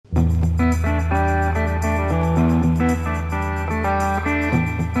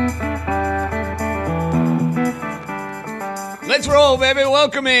Let's roll, baby.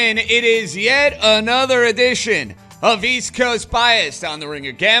 Welcome in. It is yet another edition of East Coast Bias on the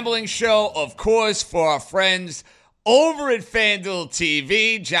Ringer Gambling Show. Of course, for our friends over at FanDuel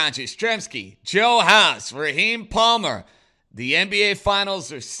TV, John Jastrzemski, Joe House, Raheem Palmer. The NBA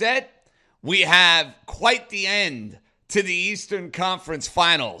Finals are set. We have quite the end to the Eastern Conference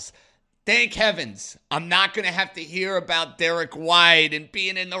Finals. Thank heavens, I'm not going to have to hear about Derek White and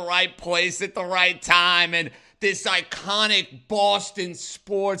being in the right place at the right time and this iconic Boston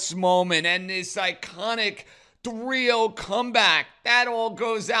sports moment and this iconic 3-0 comeback. That all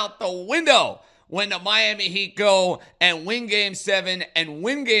goes out the window when the Miami Heat go and win Game 7 and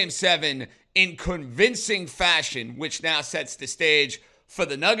win Game 7 in convincing fashion, which now sets the stage for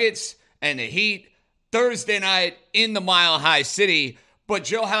the Nuggets and the Heat Thursday night in the Mile High City. But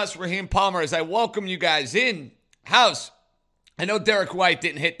Joe House, Raheem Palmer, as I welcome you guys in, House, I know Derek White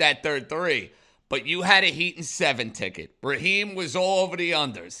didn't hit that third three, but you had a Heat in 7 ticket. Raheem was all over the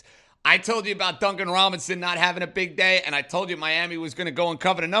unders. I told you about Duncan Robinson not having a big day, and I told you Miami was going to go and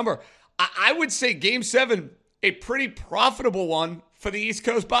cover the number. I would say Game 7, a pretty profitable one for the East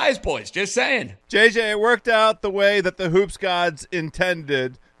Coast Bias boys. Just saying. JJ, it worked out the way that the Hoops gods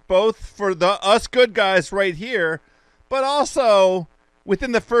intended, both for us good guys right here, but also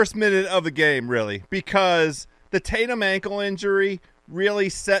within the first minute of the game, really, because the Tatum ankle injury really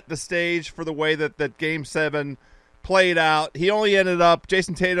set the stage for the way that Game 7 played out.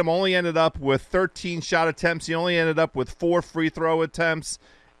 Jason Tatum only ended up with 13 shot attempts. He only ended up with 4 free throw attempts.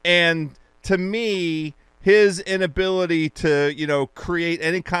 And to me, his inability to, create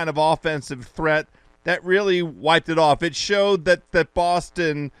any kind of offensive threat, that really wiped it off. It showed that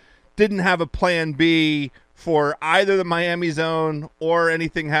Boston didn't have a plan B for either the Miami zone or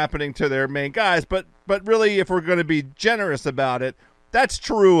anything happening to their main guys. But really, if we're going to be generous about it, that's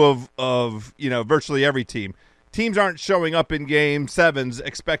true of virtually every team. Teams aren't showing up in Game 7s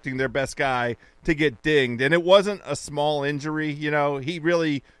expecting their best guy to get dinged. And it wasn't a small injury. He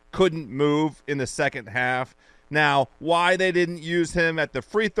really couldn't move in the second half. Now, why they didn't use him at the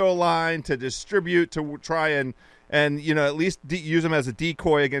free throw line to distribute, to try and at least use him as a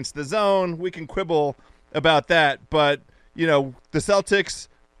decoy against the zone, we can quibble about that. But, the Celtics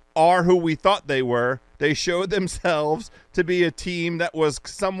are who we thought they were. They showed themselves to be a team that was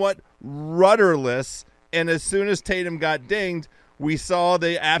somewhat rudderless. And as soon as Tatum got dinged, we saw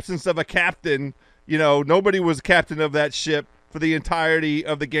the absence of a captain. Nobody was captain of that ship for the entirety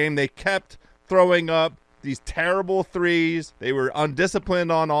of the game. They kept throwing up these terrible threes. They were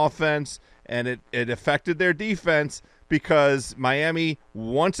undisciplined on offense, and it affected their defense because Miami,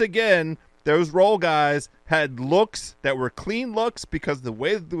 once again, those role guys had looks that were clean looks because the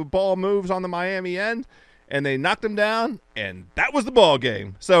way the ball moves on the Miami end, and they knocked them down, and that was the ball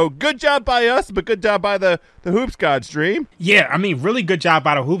game. So good job by us, but good job by the Hoops gods, Dream. Yeah, really good job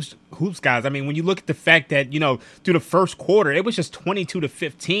by the Hoops guys. When you look at the fact that, through the first quarter, it was just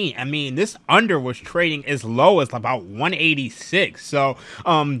 22-15. This under was trading as low as about 186. So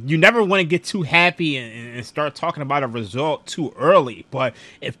you never want to get too happy and start talking about a result too early. But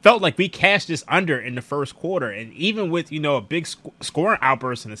it felt like we cashed this under in the first quarter. And even with, a big scoring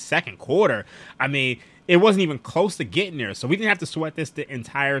outburst in the second quarter, it wasn't even close to getting there. So we didn't have to sweat this the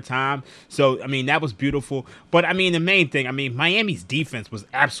entire time. So, that was beautiful. But, the main thing, Miami's defense was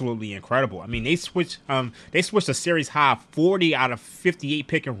absolutely incredible. They switched a series high 40 out of 58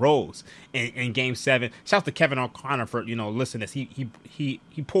 pick and rolls in Game 7. Shout out to Kevin O'Connor for, listening to this. He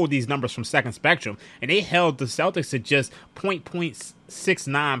pulled these numbers from Second Spectrum, and they held the Celtics to just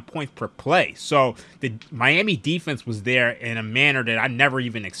 0.69 points per play. So the Miami defense was there in a manner that I never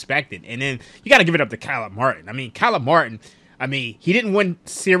even expected. And then you got to give it up to Caleb Martin. Caleb Martin, he didn't win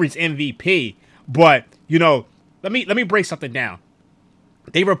series MVP, but, let me break something down.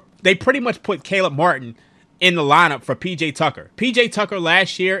 They pretty much put Caleb Martin in the lineup for P.J. Tucker. P.J. Tucker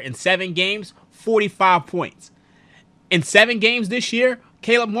last year in 7 games, 45 points. In 7 games this year,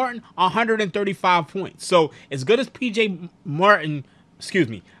 Caleb Martin, 135 points. So as good as P.J.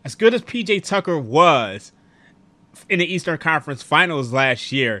 Tucker was in the Eastern Conference Finals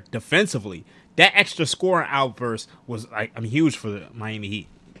last year defensively, that extra scoring outburst was huge for the Miami Heat.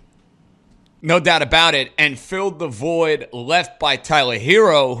 No doubt about it, and filled the void left by Tyler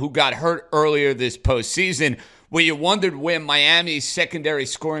Hero, who got hurt earlier this postseason, where you wondered where Miami's secondary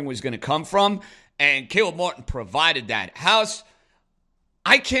scoring was going to come from, and Caleb Martin provided that. House,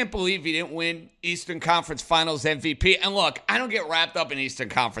 I can't believe he didn't win Eastern Conference Finals MVP. And look, I don't get wrapped up in Eastern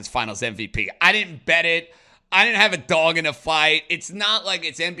Conference Finals MVP. I didn't bet it. I didn't have a dog in the fight. It's not like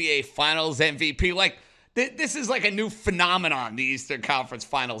it's NBA Finals MVP. Like, this is like a new phenomenon, the Eastern Conference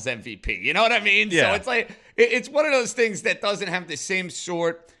Finals MVP. You know what I mean? Yeah. So it's like, it's one of those things that doesn't have the same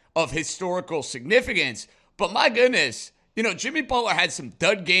sort of historical significance. But my goodness, Jimmy Butler had some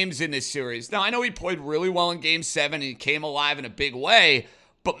dud games in this series. Now, I know he played really well in Game 7 and he came alive in a big way.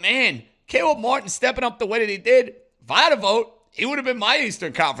 But man, Caleb Martin stepping up the way that he did, if I had a vote, he would have been my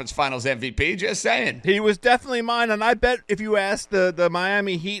Eastern Conference Finals MVP, just saying. He was definitely mine, and I bet if you asked the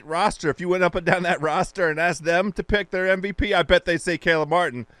Miami Heat roster, if you went up and down that roster and asked them to pick their MVP, I bet they'd say Caleb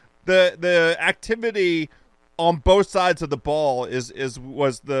Martin. The activity on both sides of the ball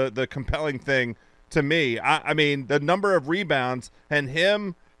was the compelling thing to me. I mean, the number of rebounds and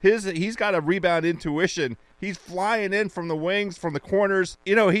he's got a rebound intuition. He's flying in from the wings, from the corners.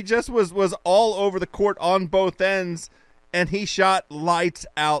 He just was all over the court on both ends. And he shot lights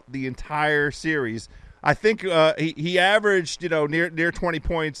out the entire series. I think he averaged, near 20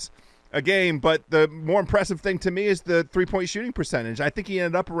 points a game. But the more impressive thing to me is the three-point shooting percentage. I think he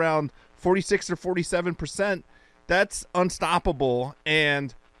ended up around 46 or 47%. That's unstoppable.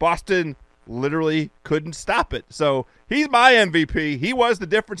 And Boston literally couldn't stop it. So he's my MVP. He was the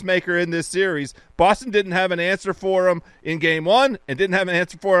difference maker in this series. Boston didn't have an answer for him in Game 1 and didn't have an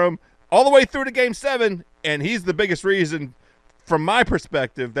answer for him all the way through to Game 7, and he's the biggest reason, from my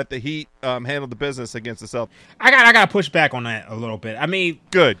perspective, that the Heat handled the business against the Celtics. I got to push back on that a little bit. I mean,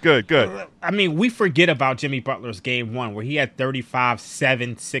 good. I mean, we forget about Jimmy Butler's Game 1, where he had 35,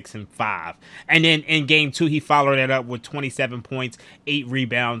 7, 6, and 5. And then in Game 2, he followed it up with 27 points, 8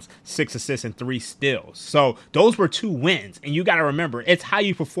 rebounds, 6 assists, and 3 steals. So those were 2 wins. And you got to remember, it's how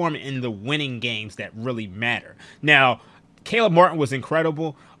you perform in the winning games that really matter. Now, Caleb Martin was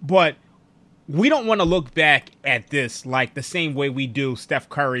incredible, but we don't want to look back at this like the same way we do Steph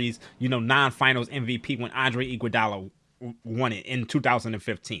Curry's, non-finals MVP when Andre Iguodala won it in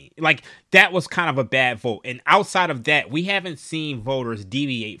 2015. Like, that was kind of a bad vote. And outside of that, we haven't seen voters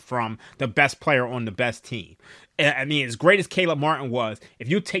deviate from the best player on the best team. I mean, as great as Caleb Martin was, if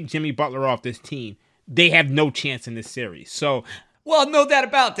you take Jimmy Butler off this team, they have no chance in this series. So, well, no doubt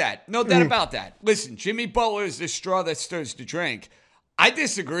about that. No doubt about that. Listen, Jimmy Butler is the straw that stirs the drink. I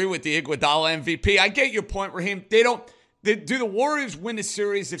disagree with the Iguodala MVP. I get your point, Raheem. Do the Warriors win the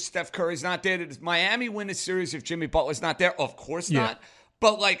series if Steph Curry's not there? Does Miami win the series if Jimmy Butler's not there? Of course not.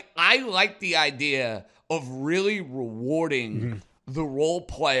 But, I like the idea of really rewarding the role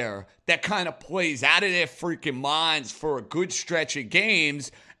player that kind of plays out of their freaking minds for a good stretch of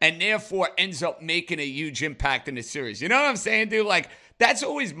games and therefore ends up making a huge impact in the series. You know what I'm saying, dude? That's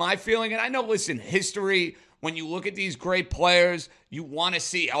always my feeling. And I know, listen, history, when you look at these great players, you want to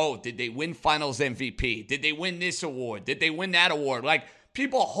see, did they win Finals MVP? Did they win this award? Did they win that award?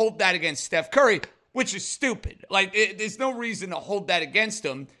 People hold that against Steph Curry, which is stupid. There's no reason to hold that against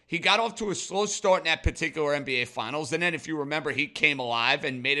him. He got off to a slow start in that particular NBA Finals. And then, if you remember, he came alive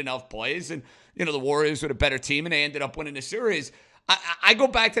and made enough plays. And, the Warriors were a better team, and they ended up winning the series. I go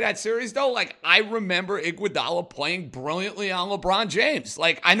back to that series, though. I remember Iguodala playing brilliantly on LeBron James.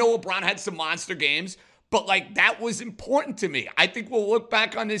 I know LeBron had some monster games, but, that was important to me. I think we'll look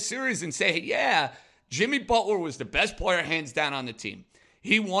back on this series and say, yeah, Jimmy Butler was the best player hands down on the team.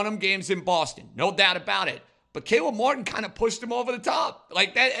 He won them games in Boston, no doubt about it. But Caleb Martin kind of pushed him over the top.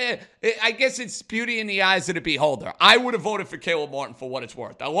 I guess it's beauty in the eyes of the beholder. I would have voted for Caleb Martin for what it's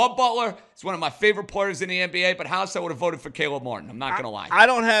worth. I love Butler. He's one of my favorite players in the NBA, but House, I would have voted for Caleb Martin. I'm not going to lie. I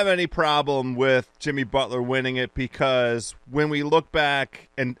don't have any problem with Jimmy Butler winning it, because when we look back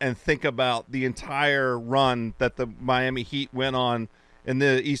and think about the entire run that the Miami Heat went on in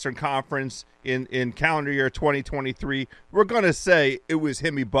the Eastern Conference in calendar year 2023, we're going to say it was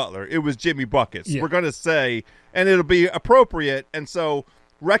Jimmy Butler. It was Jimmy Buckets. Yeah. We're going to say, and it'll be appropriate. And so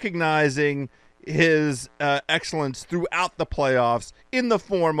recognizing his excellence throughout the playoffs in the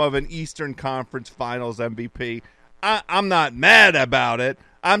form of an Eastern Conference Finals MVP, I'm not mad about it.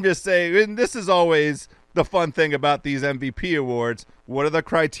 I'm just saying, and this is always the fun thing about these MVP awards. What are the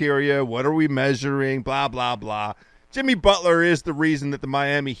criteria? What are we measuring? Blah, blah, blah. Jimmy Butler is the reason that the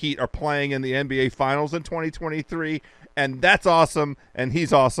Miami Heat are playing in the NBA Finals in 2023, and that's awesome, and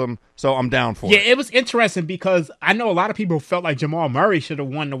he's awesome, so I'm down for it. Yeah, it was interesting because I know a lot of people felt like Jamal Murray should have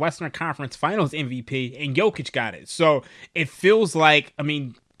won the Western Conference Finals MVP, and Jokic got it. So it feels like,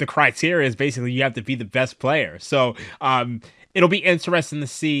 the criteria is basically you have to be the best player. So it'll be interesting to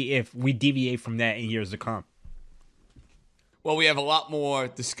see if we deviate from that in years to come. Well, we have a lot more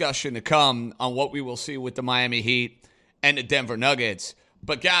discussion to come on what we will see with the Miami Heat and the Denver Nuggets.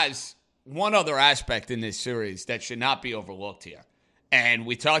 But, guys, one other aspect in this series that should not be overlooked here. And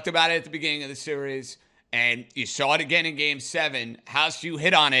we talked about it at the beginning of the series, And you saw it again in Game 7. House, you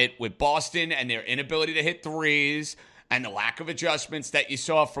hit on it with Boston and their inability to hit threes and the lack of adjustments that you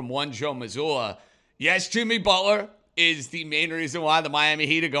saw from one Joe Mazzulla. Yes, Jimmy Butler is the main reason why the Miami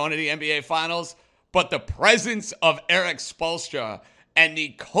Heat are going to the NBA Finals, but the presence of Eric Spoelstra and the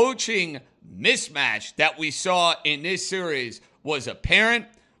coaching mismatch that we saw in this series was apparent,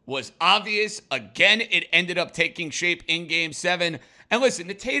 was obvious. Again, it ended up taking shape in Game 7. And listen,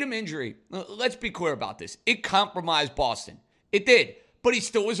 the Tatum injury, let's be clear about this. It compromised Boston. It did. But he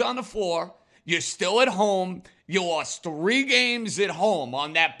still was on the floor. You're still at home. You lost 3 games at home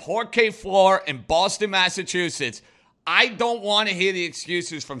on that parquet floor in Boston, Massachusetts. I don't want to hear the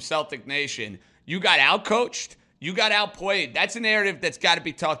excuses from Celtic Nation. You got outcoached. You got outplayed. That's a narrative that's got to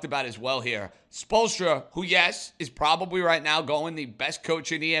be talked about as well here. Spoelstra, who, yes, is probably right now going the best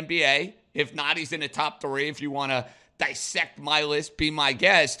coach in the NBA. If not, he's in the top 3 if you want to dissect my list, be my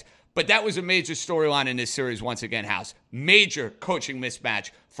guest. But that was a major storyline in this series once again, House. Major coaching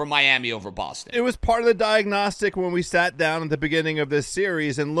mismatch for Miami over Boston. It was part of the diagnostic when we sat down at the beginning of this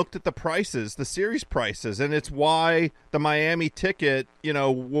series and looked at the prices, the series prices, and it's why the Miami ticket,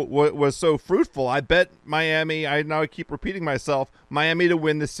 was so fruitful. I bet Miami, I keep repeating myself, Miami to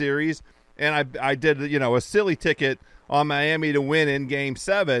win the series, and I did, a silly ticket on Miami to win in Game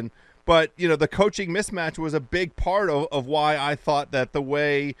 7. But, the coaching mismatch was a big part of why I thought that the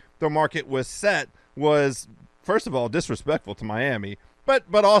way the market was set was, first of all, disrespectful to Miami,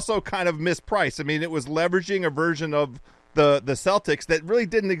 but also kind of mispriced. I mean, it was leveraging a version of the Celtics that really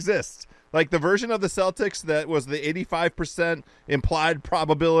didn't exist. Like the version of the Celtics that was the 85% implied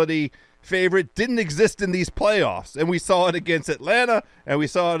probability favorite didn't exist in these playoffs. And we saw it against Atlanta, and we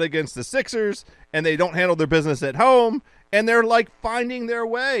saw it against the Sixers, and they don't handle their business at home. And they're like finding their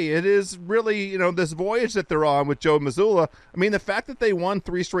way. It is really, this voyage that they're on with Joe Mazzulla. I mean, the fact that they won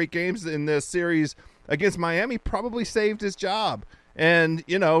 3 straight games in this series against Miami probably saved his job. And,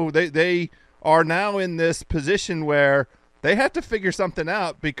 they are now in this position where they have to figure something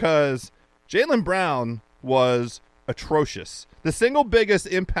out because Jaylen Brown was atrocious. The single biggest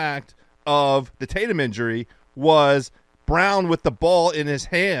impact of the Tatum injury was Brown with the ball in his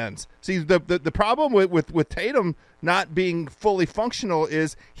hands. See, the problem with Tatum not being fully functional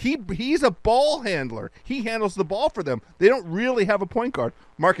is he's a ball handler. He handles the ball for them. They don't really have a point guard.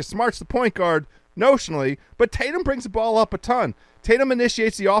 Marcus Smart's the point guard notionally, but Tatum brings the ball up a ton. Tatum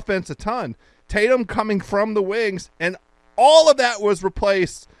initiates the offense a ton. Tatum coming from the wings, and all of that was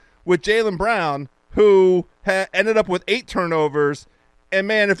replaced with Jaylen Brown, who ended up with 8 turnovers. And,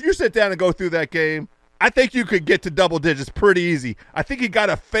 man, if you sit down and go through that game, I think you could get to double digits pretty easy. I think he got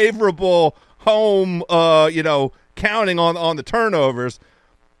a favorable home, counting on the turnovers.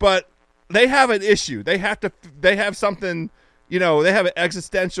 But they have an issue. They have something, they have an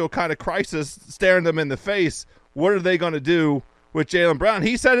existential kind of crisis staring them in the face. What are they going to do with Jaylen Brown?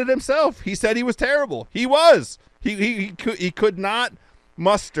 He said it himself. He said he was terrible. He was. He could not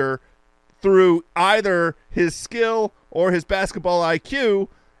muster through either his skill or his basketball IQ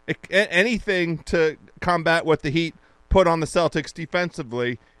anything to combat what the Heat put on the Celtics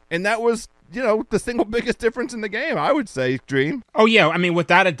defensively. And that was, the single biggest difference in the game, I would say, Dream. Oh, yeah. I mean,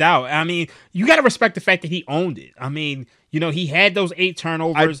 without a doubt. I mean, you got to respect the fact that he owned it. I mean, he had those 8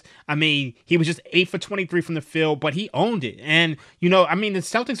 turnovers. He was just 8 for 23 from the field, but he owned it. And, the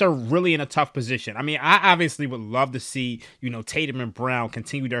Celtics are really in a tough position. I mean, I obviously would love to see, Tatum and Brown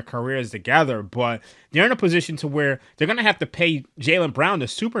continue their careers together, but they're in a position to where they're going to have to pay Jaylen Brown the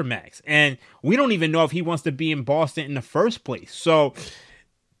supermax. And we don't even know if he wants to be in Boston in the first place. So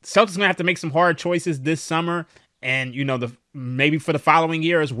Celtics going to have to make some hard choices this summer and, maybe for the following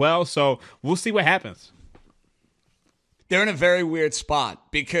year as well. So we'll see what happens. They're in a very weird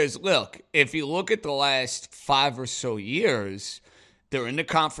spot because, look, if you look at the last 5 or so years, they're in the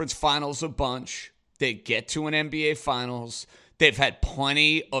conference finals a bunch. They get to an NBA finals. They've had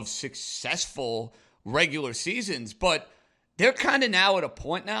plenty of successful regular seasons, but they're kind of now at a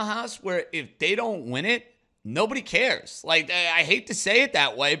point now, House, where if they don't win it, nobody cares. Like, I hate to say it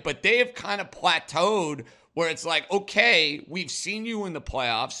that way, but they have kind of plateaued where it's like, okay, we've seen you in the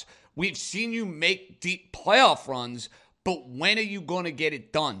playoffs. We've seen you make deep playoff runs, but when are you going to get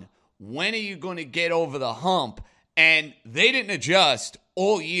it done? When are you going to get over the hump? And they didn't adjust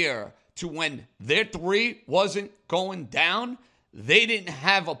all year to when their 3 wasn't going down. They didn't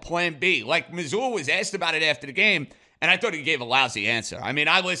have a plan B. Like Mazzulla was asked about it after the game, and I thought he gave a lousy answer. I mean,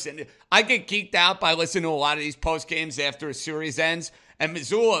 I get geeked out by listening to a lot of these post games after a series ends, and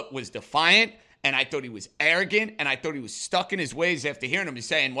Mazzulla was defiant, and I thought he was arrogant, and I thought he was stuck in his ways after hearing him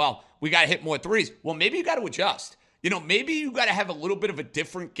saying, well, we got to hit more threes. Well, maybe you got to adjust. maybe you got to have a little bit of a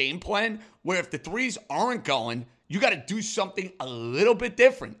different game plan where if the threes aren't going, you got to do something a little bit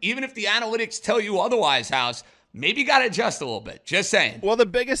different. Even if the analytics tell you otherwise, House, maybe you got to adjust a little bit. Just saying. Well, the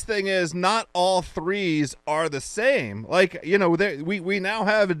biggest thing is not all threes are the same. Like, we now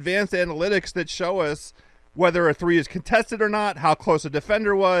have advanced analytics that show us whether a three is contested or not, how close a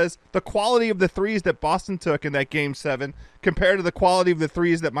defender was, the quality of the threes that Boston took in that Game 7 compared to the quality of the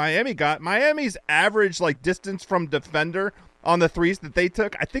threes that Miami got. Miami's average distance from defender on the threes that they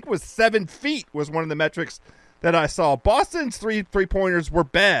took, I think was 7 feet was one of the metrics that I saw. Boston's three-pointers were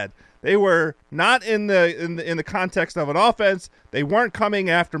bad. They were not in the context of an offense. They weren't coming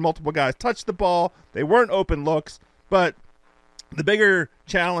after multiple guys touched the ball. They weren't open looks. But the bigger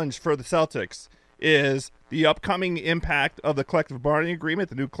challenge for the Celtics is the upcoming impact of the collective bargaining agreement,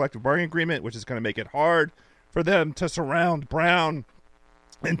 the new collective bargaining agreement, which is going to make it hard for them to surround Brown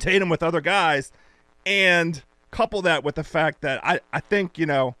and Tatum with other guys, and couple that with the fact that I think,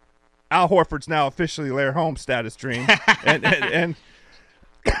 Al Horford's now officially Larry Holmes status dream, and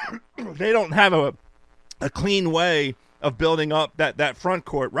they don't have a clean way of building up that front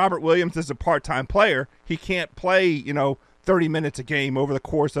court. Robert Williams is a part-time player. He can't play, 30 minutes a game over the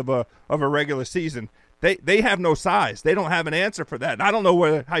course of a regular season. They have no size. They don't have an answer for that. And I don't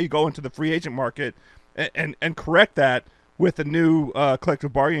know how you go into the free agent market and correct that with the new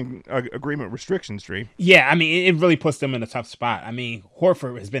collective bargaining agreement restrictions, Dream. Yeah, I mean, it really puts them in a tough spot. I mean,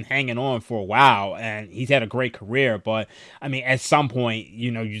 Horford has been hanging on for a while, and he's had a great career. But, I mean, at some point,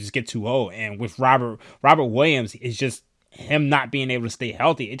 you just get too old. And with Robert Williams, it's just him not being able to stay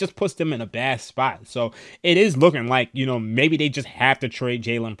healthy. It just puts them in a bad spot. So it is looking like, maybe they just have to trade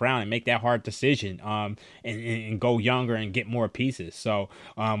Jaylen Brown and make that hard decision and go younger and get more pieces. So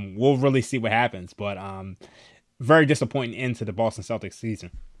we'll really see what happens. But very disappointing end to the Boston Celtics season.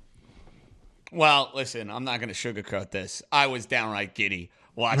 Well, listen, I'm not going to sugarcoat this. I was downright giddy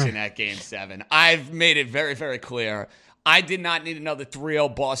watching that Game 7. I've made it very, very clear. I did not need another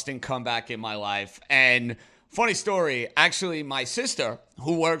 3-0 Boston comeback in my life. And funny story, actually, my sister,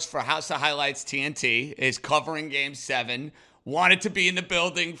 who works for House of Highlights TNT, is covering Game 7, wanted to be in the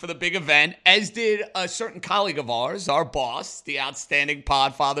building for the big event, as did a certain colleague of ours, our boss, the outstanding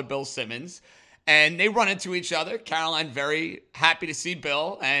podfather, Bill Simmons. And they run into each other. Caroline very happy to see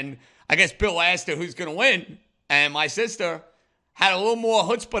Bill. And I guess Bill asked her who's going to win. And my sister had a little more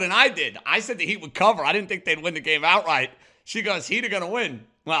chutzpah than I did. I said the Heat would cover. I didn't think they'd win the game outright. She goes, Heat are going to win.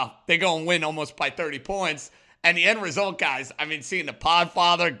 Well, they go and win almost by 30 points. And the end result, guys, I mean, seeing the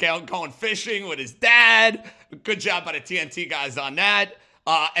podfather going fishing with his dad. Good job by the TNT guys on that.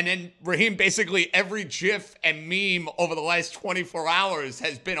 And then, Raheem, basically every GIF and meme over the last 24 hours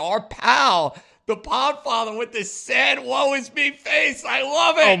has been our pal, the podfather, with this sad woe is me face. I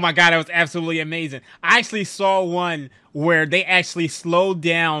love it. Oh, my God, that was absolutely amazing. I actually saw one where they actually slowed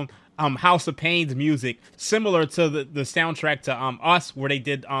down House of Pain's music, similar to the soundtrack to Us, where they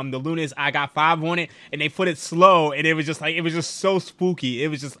did the Luna's I Got 5 on it, and they put it slow, and it was just so spooky. It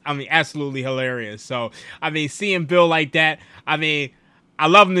was just, absolutely hilarious. So, seeing Bill like that, I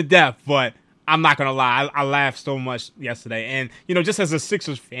love him to death, but I'm not going to lie, I laughed so much yesterday. And, just as a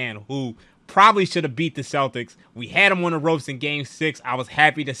Sixers fan who probably should have beat the Celtics, we had them on the ropes in Game 6. I was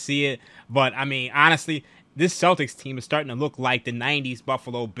happy to see it, but, honestly, this Celtics team is starting to look like the 90s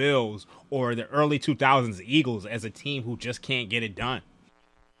Buffalo Bills or the early 2000s Eagles as a team who just can't get it done.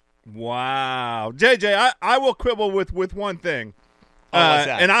 Wow. JJ, I will quibble with one thing. What's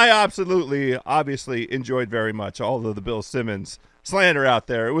that? And I obviously enjoyed very much all of the Bill Simmons slander out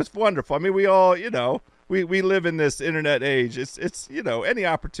there. It was wonderful. I mean, we all, we live in this internet age. It's any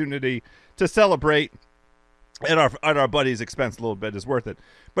opportunity to celebrate at our buddy's expense a little bit is worth it.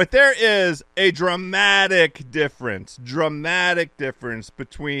 But there is a dramatic difference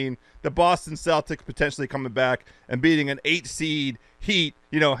between the Boston Celtics potentially coming back and beating an 8-seed Heat,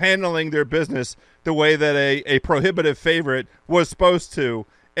 handling their business the way that a prohibitive favorite was supposed to,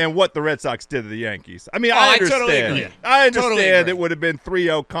 and what the Red Sox did to the Yankees. I mean, I understand. Totally agree. I understand Totally agree. It would have been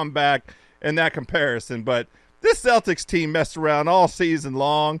 3-0 comeback in that comparison, but this Celtics team messed around all season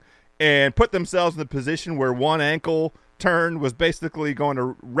long and put themselves in the position where one ankle turn was basically going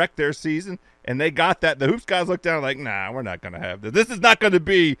to wreck their season, and they got that. The Hoops guys looked down like, nah, we're not going to have this. This is not going to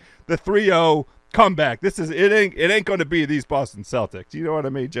be the 3-0 comeback. It ain't going to be these Boston Celtics. You know what I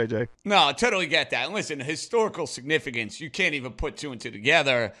mean, JJ? No, I totally get that. And listen, historical significance, you can't even put two and two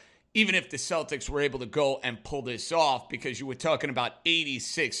together, even if the Celtics were able to go and pull this off, because you were talking about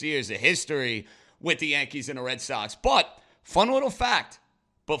 86 years of history with the Yankees and the Red Sox. But, fun little fact,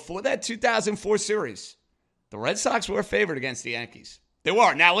 before that 2004 series, the Red Sox were favored against the Yankees. They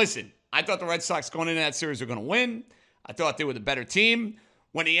were. Now, listen, I thought the Red Sox going into that series were going to win. I thought they were the better team.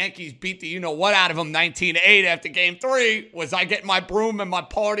 When the Yankees beat the you-know-what out of them 19-8 after Game 3, was I getting my broom and my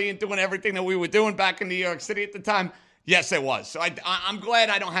party and doing everything that we were doing back in New York City at the time? Yes, it was. So I'm glad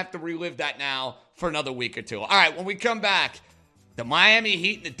I don't have to relive that now for another week or two. All right, when we come back, the Miami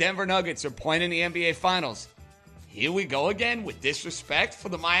Heat and the Denver Nuggets are playing in the NBA Finals. Here we go again with disrespect for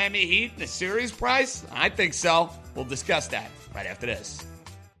the Miami Heat and the series price? I think so. We'll discuss that right after this.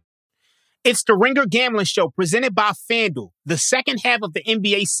 It's the Ringer Gambling Show presented by FanDuel. The second half of the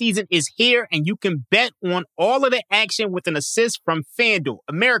NBA season is here, and you can bet on all of the action with an assist from FanDuel,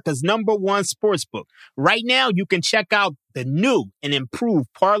 America's #1 sportsbook. Right now, you can check out the new and improved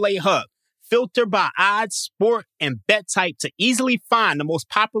Parlay Hub. Filter by odds, sport, and bet type to easily find the most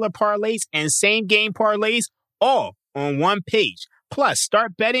popular parlays and same-game parlays all on one page. Plus,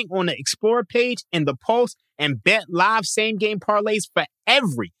 start betting on the Explore page in the Pulse and bet live same-game parlays for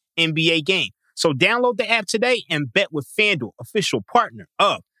every NBA game. So download the app today and bet with FanDuel, official partner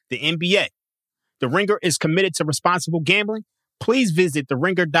of the NBA. The Ringer is committed to responsible gambling. Please visit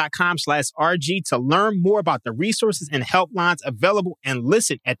theringer.com/RG to learn more about the resources and helplines available and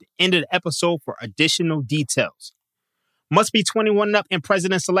listen at the end of the episode for additional details. Must be 21 and up in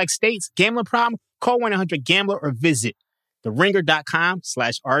present and select states. Gambling problem? Call 1-800-GAMBLER or visit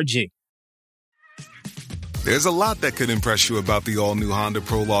theringer.com/RG. There's a lot that could impress you about the all-new Honda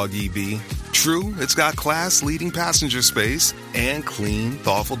Prologue EV. True, it's got class-leading passenger space and clean,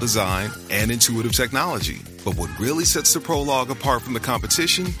 thoughtful design and intuitive technology. But what really sets the Prologue apart from the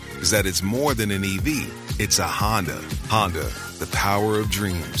competition is that it's more than an EV. It's a Honda. Honda, the power of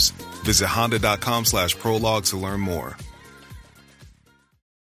dreams. Visit honda.com/prologue to learn more.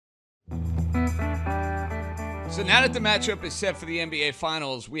 So now that the matchup is set for the NBA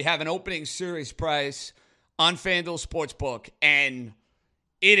Finals, we have an opening series price on FanDuel Sportsbook, and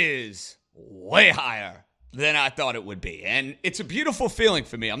it is way higher than I thought it would be. And it's a beautiful feeling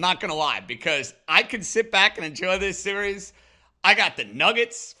for me, I'm not going to lie, because I can sit back and enjoy this series. I got the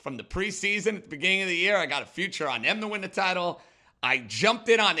Nuggets from the preseason at the beginning of the year. I got a future on them to win the title. I jumped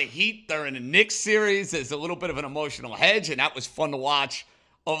in on the Heat during the Knicks series as a little bit of an emotional hedge, and that was fun to watch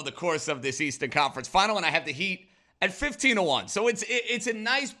over the course of this Eastern Conference Final. And I have the Heat at 15-1. So it's a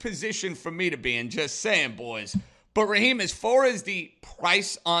nice position for me to be in, just saying, boys. But Raheem, as far as the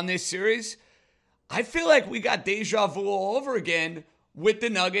price on this series, I feel like we got deja vu all over again with the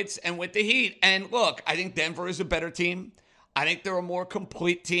Nuggets and with the Heat. And look, I think Denver is a better team. I think they're a more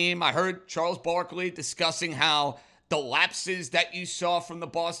complete team. I heard Charles Barkley discussing how the lapses that you saw from the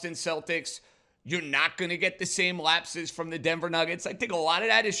Boston Celtics, you're not going to get the same lapses from the Denver Nuggets. I think a lot of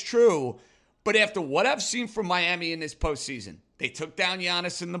that is true. But after what I've seen from Miami in this postseason, they took down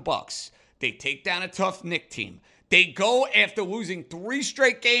Giannis and the Bucks. They take down a tough Knicks team. They go after losing 3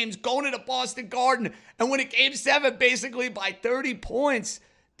 straight games, going to the Boston Garden, and win a Game 7 basically by 30 points.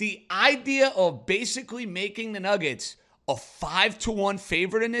 The idea of basically making the Nuggets a 5-1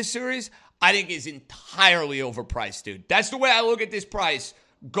 favorite in this series, I think is entirely overpriced, dude. That's the way I look at this price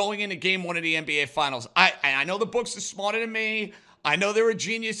going into Game 1 of the NBA Finals. I know the books are smarter than me. I know there are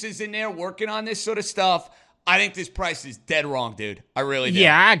geniuses in there working on this sort of stuff. I think this price is dead wrong, dude. I really do.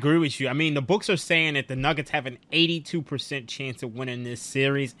 Yeah, I agree with you. I mean, the books are saying that the Nuggets have an 82% chance of winning this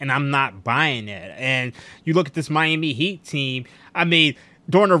series, and I'm not buying that. And you look at this Miami Heat team, I mean,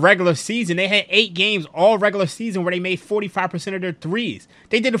 during the regular season, they had 8 games all regular season where they made 45% of their threes.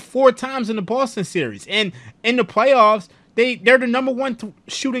 They did it 4 times in the Boston series. And in the playoffs, they're the number 1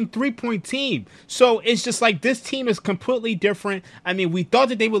 shooting 3-point team. So it's just like this team is completely different. I mean, we thought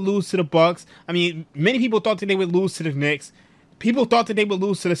that they would lose to the Bucks. I mean, many people thought that they would lose to the Knicks. People thought that they would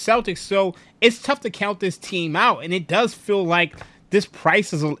lose to the Celtics. So it's tough to count this team out. And it does feel like this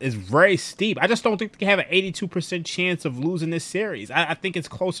price is very steep. I just don't think they have an 82% chance of losing this series. I think it's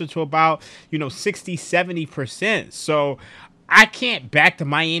closer to about, 60, 70%. So I can't back the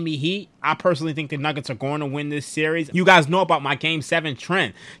Miami Heat. I personally think the Nuggets are going to win this series. You guys know about my Game 7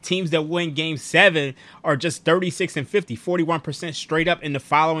 trend. Teams that win Game 7 are just 36-50, 41% straight up in the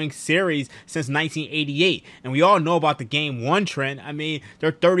following series since 1988. And we all know about the Game 1 trend. I mean,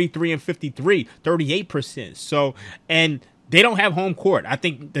 they're 33-53, 38%. So, and they don't have home court. I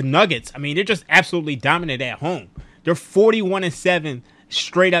think the Nuggets, I mean, they're just absolutely dominant at home. They're 41-7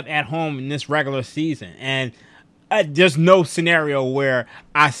 straight up at home in this regular season. And there's no scenario where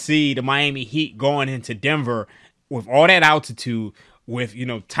I see the Miami Heat going into Denver with all that altitude, with,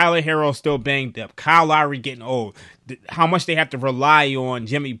 Tyler Herro still banged up, Kyle Lowry getting old, how much they have to rely on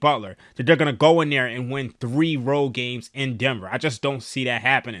Jimmy Butler, that they're going to go in there and win 3 road games in Denver. I just don't see that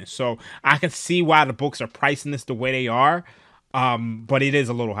happening. So I can see why the books are pricing this the way they are, but it is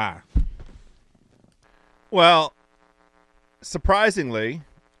a little high. Well, surprisingly,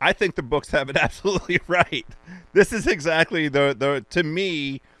 I think the books have it absolutely right. This is exactly the to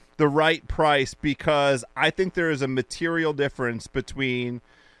me the right price, because I think there is a material difference between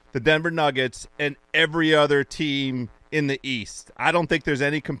the Denver Nuggets and every other team in the East. I don't think there's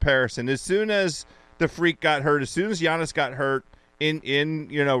any comparison. As soon as the Freak got hurt, as soon as Giannis got hurt in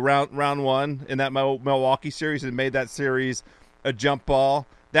round one in that Milwaukee series and made that series a jump ball,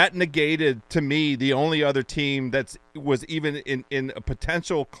 that negated to me the only other team that was even in a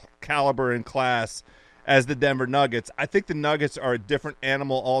potential caliber and class as the Denver Nuggets. I think the Nuggets are a different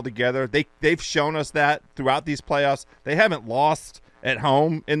animal altogether. They've shown us that throughout these playoffs. They haven't lost at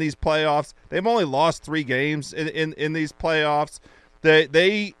home in these playoffs. They've only lost 3 games in these playoffs.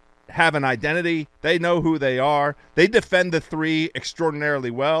 They have an identity. They know who they are. They defend the 3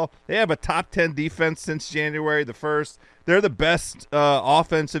 extraordinarily well. They have a top 10 defense since January the 1st. They're the best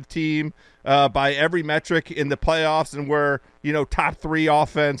offensive team by every metric in the playoffs, and we're top 3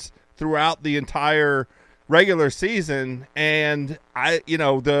 offense throughout the entire regular season. And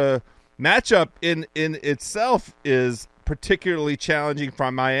the matchup in itself is particularly challenging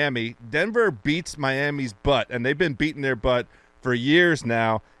for Miami. Denver beats Miami's butt, and they've been beating their butt for years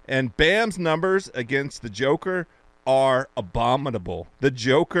now. And Bam's numbers against the Joker are abominable. The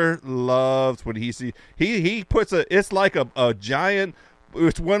Joker loves what he sees. He puts it's like a giant.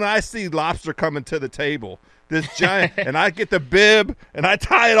 It's when I see lobster coming to the table. This giant, and I get the bib and I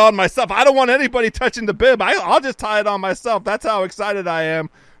tie it on myself. I don't want anybody touching the bib. I'll just tie it on myself. That's how excited I am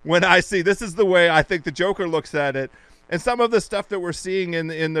when I see this is the way I think the Joker looks at it. And some of the stuff that we're seeing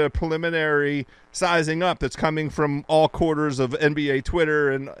in the preliminary sizing up that's coming from all quarters of NBA Twitter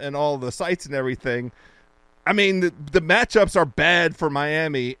and all the sites and everything. I mean, the matchups are bad for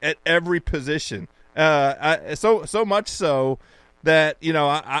Miami at every position. So much so that,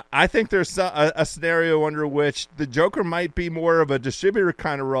 I think there's a scenario under which the Joker might be more of a distributor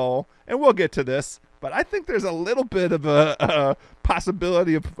kind of role, and we'll get to this. But I think there's a little bit of a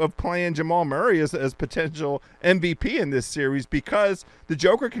possibility of playing Jamal Murray as potential MVP in this series, because the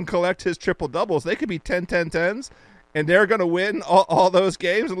Joker can collect his triple-doubles. They could be 10-10-10s, and they're going to win all those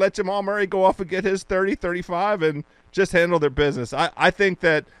games and let Jamal Murray go off and get his 30, 35 and just handle their business. I think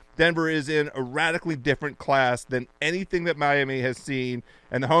that Denver is in a radically different class than anything that Miami has seen,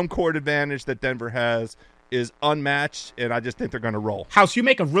 and the home court advantage that Denver has is unmatched, and I just think they're going to roll. House, you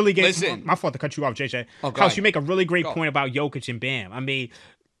make a really great Listen. My fault to cut you off, JJ. Oh, House, you make a really great point about Jokic and Bam. I mean,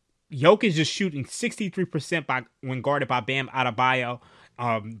 Jokic is shooting 63% when guarded by Bam Adebayo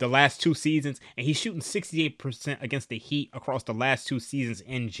the last 2 seasons, and he's shooting 68% against the Heat across the last 2 seasons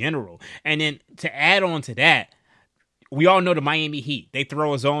in general. And then to add on to that, we all know the Miami Heat. They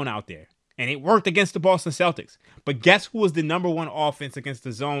throw a zone out there. And it worked against the Boston Celtics. But guess who was the number 1 offense against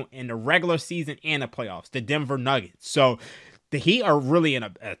the zone in the regular season and the playoffs? The Denver Nuggets. So the Heat are really in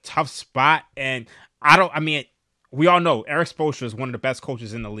a tough spot. And we all know Eric Spoelstra is one of the best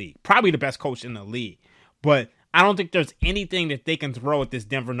coaches in the league. Probably the best coach in the league. But I don't think there's anything that they can throw at this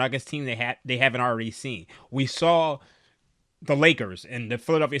Denver Nuggets team they haven't already seen. We saw the Lakers and the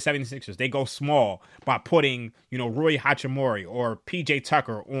Philadelphia 76ers, they go small by putting, Rui Hachimura or PJ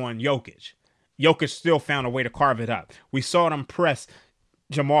Tucker on Jokic. Jokic still found a way to carve it up. We saw them press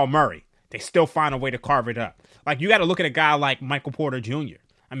Jamal Murray. They still find a way to carve it up. Like, you got to look at a guy like Michael Porter Jr.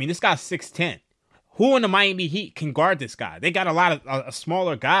 I mean, this guy's 6'10". Who in the Miami Heat can guard this guy? They got a lot of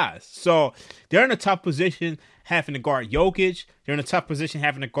smaller guys. So they're in a tough position having to guard Jokic. They're in a tough position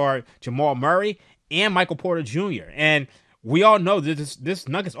having to guard Jamal Murray and Michael Porter Jr. And we all know that this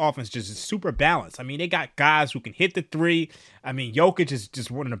Nuggets offense just is super balanced. I mean, they got guys who can hit the 3. I mean, Jokic is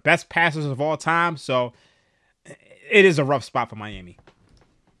just one of the best passers of all time. So it is a rough spot for Miami.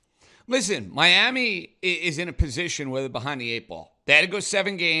 Listen, Miami is in a position where they're behind the 8 ball. They had to go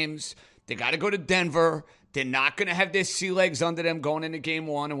 7 games. They got to go to Denver. They're not going to have their sea legs under them going into game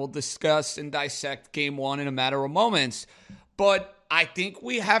 1, and we'll discuss and dissect game 1 in a matter of moments. But I think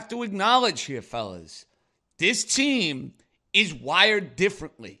we have to acknowledge here, fellas, this team is wired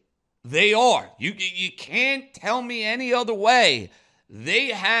differently. They are. You can't tell me any other way. They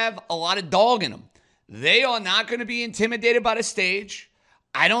have a lot of dog in them. They are not going to be intimidated by the stage.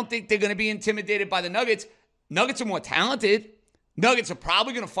 I don't think they're going to be intimidated by the Nuggets. Nuggets are more talented. Nuggets are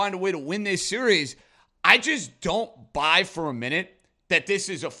probably going to find a way to win this series. I just don't buy for a minute that this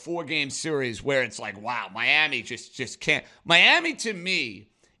is a 4-game series where it's like, wow, Miami just can't. Miami, to me,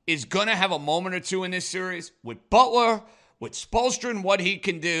 is going to have a moment or two in this series with Butler, with Spoelstra and what he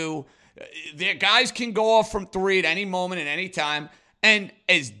can do. Their guys can go off from 3 at any moment, at any time. And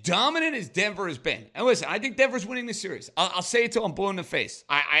as dominant as Denver has been, and listen, I think Denver's winning the series. I'll say it till I'm blue in the face.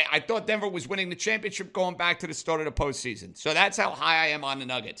 I thought Denver was winning the championship going back to the start of the postseason. So that's how high I am on the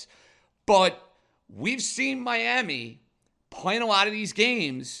Nuggets. But we've seen Miami playing a lot of these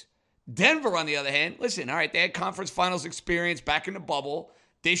games. Denver, on the other hand, listen, all right, they had conference finals experience back in the bubble.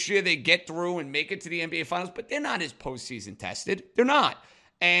 This year they get through and make it to the NBA finals, but they're not as postseason tested. They're not.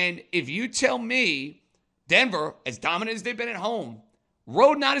 And if you tell me Denver, as dominant as they've been at home,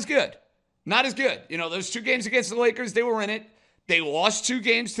 road, not as good. Not as good. You know, those 2 games against the Lakers, they were in it. They lost 2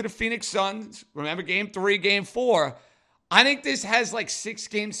 games to the Phoenix Suns. Remember, game 3, game 4. I think this has like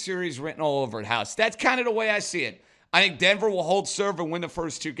 6-game series written all over it, House. That's kind of the way I see it. I think Denver will hold serve and win the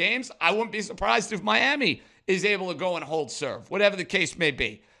first 2 games. I wouldn't be surprised if Miami is able to go and hold serve, whatever the case may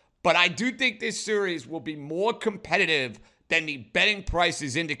be. But I do think this series will be more competitive than the betting price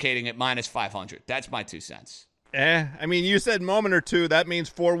is indicating at minus 500. That's my 2 cents. I mean, you said moment or two. That means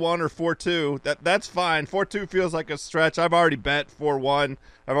 4-1 or 4-2. That's fine. 4-2 feels like a stretch. I've already bet 4-1.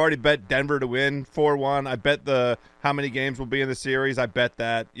 I've already bet Denver to win 4-1. I bet how many games will be in the series. I bet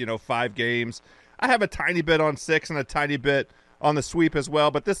that, 5 games. I have a tiny bit on 6 and a tiny bit on the sweep as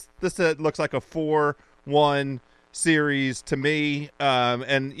well. But this looks like a 4-1 series to me.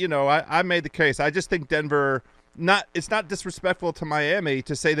 I made the case. I just think Denver. It's not disrespectful to Miami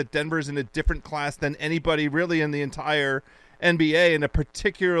to say that Denver's in a different class than anybody really in the entire NBA, and a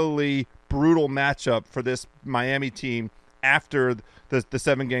particularly brutal matchup for this Miami team after the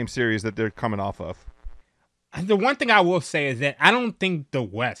 7-game series that they're coming off of. The one thing I will say is that I don't think the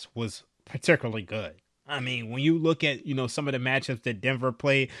West was particularly good. I mean, when you look at, some of the matchups that Denver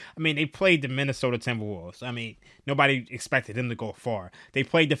played, I mean, they played the Minnesota Timberwolves. I mean, nobody expected them to go far. They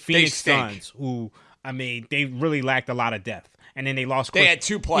played the Phoenix Suns, who, I mean, they really lacked a lot of depth. And then they lost They had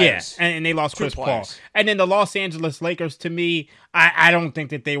 2 players. Yeah, and they lost Chris Paul. And then the Los Angeles Lakers, to me, I don't think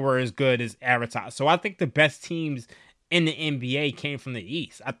that they were as good as advertised. So I think the best teams in the NBA came from the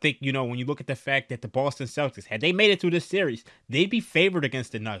East. I think, when you look at the fact that the Boston Celtics, had they made it through this series, they'd be favored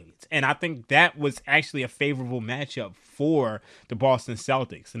against the Nuggets. And I think that was actually a favorable matchup for the Boston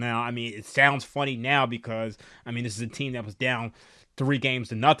Celtics. Now, I mean, it sounds funny now because, I mean, this is a team that was down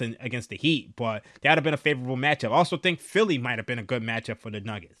 3-0 against the Heat, but that would have been a favorable matchup. I also think Philly might have been a good matchup for the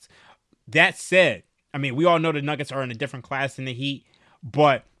Nuggets. That said, I mean, we all know the Nuggets are in a different class than the Heat,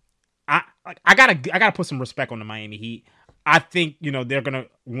 but I gotta put some respect on the Miami Heat. I think, they're gonna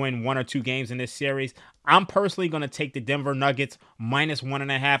win 1 or 2 games in this series. I'm personally gonna take the Denver Nuggets minus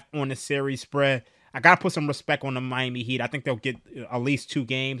 1.5 on the series spread. I gotta put some respect on the Miami Heat. I think they'll get at least 2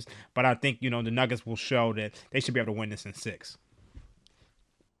 games, but I think, the Nuggets will show that they should be able to win this in 6.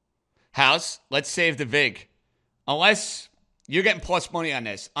 House, let's save the VIG. Unless you're getting plus money on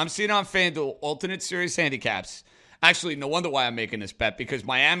this. I'm seeing on FanDuel alternate series handicaps. Actually, no wonder why I'm making this bet, because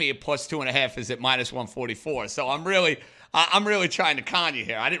Miami at plus 2.5 is at minus 144. So I'm really trying to con you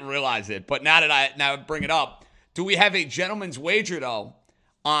here. I didn't realize it, but now that I bring it up, do we have a gentleman's wager though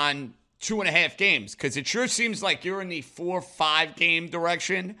on 2.5 games? Because it sure seems like you're in the 4-5 game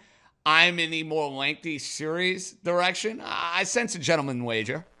direction. I'm in the more lengthy series direction. I sense a gentleman's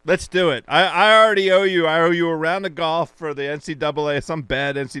wager. Let's do it. I already owe you. I owe you a round of golf for the NCAA, some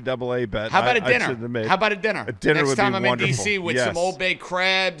bad NCAA bet. How about a dinner? How about a dinner? A dinner Next would time be I'm wonderful. in D.C. with some Old Bay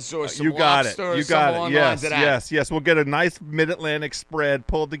crabs or some you got lobster it. You or something got along it. the lines of that. Yes. We'll get a nice Mid-Atlantic spread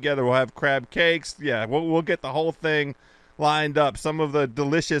pulled together. We'll have crab cakes. Yeah, we'll get the whole thing lined up. Some of the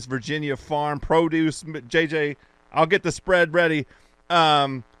delicious Virginia farm produce. JJ, I'll get the spread ready.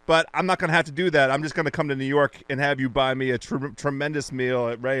 But I'm not going to have to do that. I'm just going to come to New York and have you buy me a tremendous meal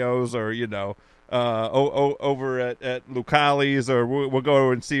at Rayo's or, over at Lucali's, or we'll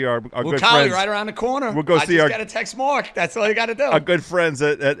go and see our good friends. Right around the corner. We'll go see our. I just got to text Mark. That's all you got to do. Our good friends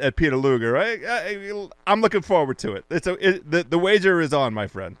at Peter Luger, right? I'm looking forward to it. The wager is on, my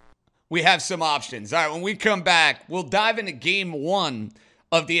friend. We have some options. All right, when we come back, we'll dive into Game 1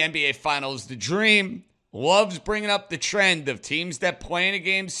 of the NBA Finals. The Dream loves bringing up the trend of teams that play in a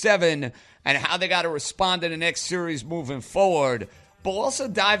Game 7 and how they got to respond to the next series moving forward. But we'll also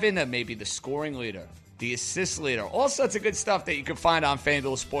dive into maybe the scoring leader, the assist leader, all sorts of good stuff that you can find on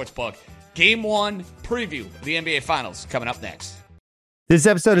FanDuel Sportsbook. Game 1 preview of the NBA Finals coming up next. This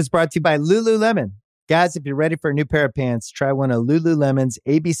episode is brought to you by Lululemon. Guys, if you're ready for a new pair of pants, try one of Lululemon's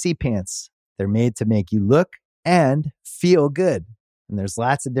ABC pants. They're made to make you look and feel good. And there's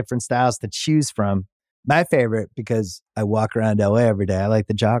lots of different styles to choose from. My favorite, because I walk around LA every day, I like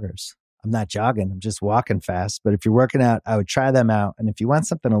the joggers. I'm not jogging, I'm just walking fast. But if you're working out, I would try them out. And if you want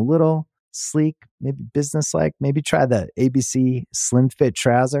something a little sleek, maybe business-like, maybe try the ABC Slim Fit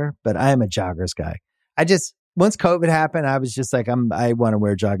trouser. But I am a joggers guy. I just Once COVID happened, I was just like, I want to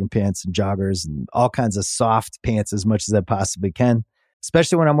wear jogging pants and joggers and all kinds of soft pants as much as I possibly can,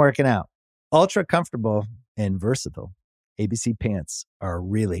 especially when I'm working out. Ultra comfortable and versatile. ABC pants are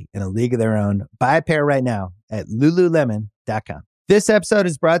really in a league of their own. Buy a pair right now at lululemon.com. This episode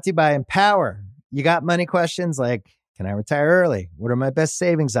is brought to you by Empower. You got money questions like, can I retire early? What are my best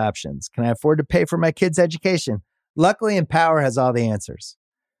savings options? Can I afford to pay for my kids' education? Luckily, Empower has all the answers.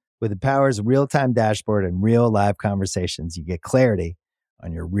 With Empower's real-time dashboard and real live conversations, you get clarity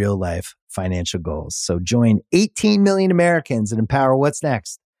on your real life financial goals. So join 18 million Americans and Empower what's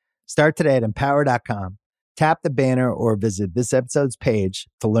next. Start today at empower.com. Tap the banner or visit this episode's page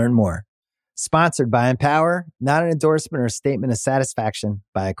to learn more. Sponsored by Empower, not an endorsement or statement of satisfaction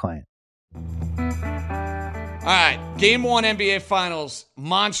by a client. All right, Game 1 NBA Finals,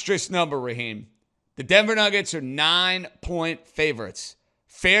 monstrous number, Raheem. The Denver Nuggets are 9-point favorites.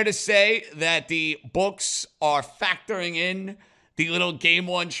 Fair to say that the books are factoring in the little Game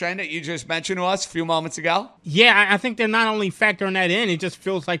 1 trend that you just mentioned to us a few moments ago? Yeah, I think they're not only factoring that in, it just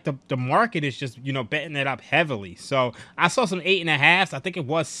feels like the market is just, betting it up heavily. So I saw some 8.5s. I think it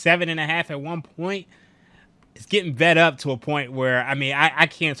was 7.5 at one point. It's getting bet up to a point where, I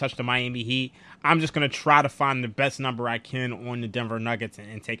can't touch the Miami Heat. I'm just going to try to find the best number I can on the Denver Nuggets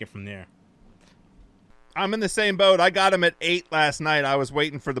and take it from there. I'm in the same boat. I got him at 8 last night. I was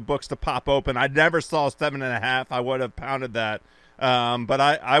waiting for the books to pop open. I never saw 7.5. I would have pounded that. But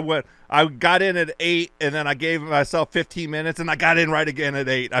I got in at 8, and then I gave myself 15 minutes, and I got in right again at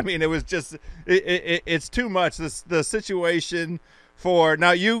 8. It was just it's too much. The situation for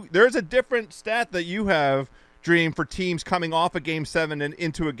now. There's a different stat that you have, Dream, for teams coming off a Game 7 and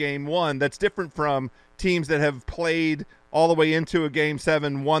into a Game 1. That's different from teams that have played all the way into a Game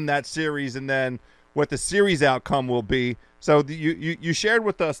 7, won that series, and then what the series outcome will be. So you shared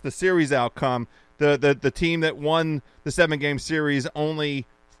with us the series outcome. The team that won the 7-game series only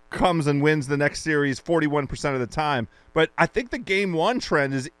comes and wins the next series 41% of the time. But I think the Game 1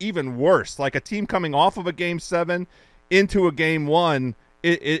 trend is even worse. Like a team coming off of a Game 7 into a Game 1,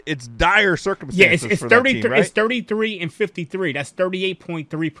 it's dire circumstances. Yeah, it's for 33. that team, right? It's 33 and 53. That's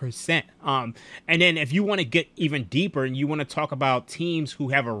 38.3%. And then if you want to get even deeper and you want to talk about teams who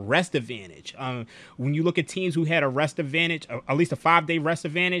have a rest advantage, when you look at teams who had a rest advantage, at least a 5-day rest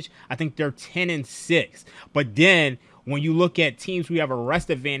advantage, I think they're 10-6. But then when you look at teams who have a rest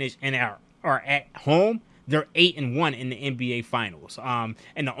advantage and are at home, they're 8-1 in the NBA Finals. And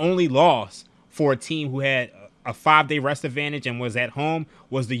the only loss for a team who had a 5-day rest advantage and was at home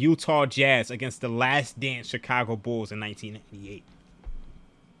was the Utah Jazz against the last dance Chicago Bulls in 1998.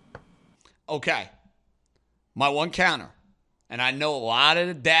 Okay. My one counter, and I know a lot of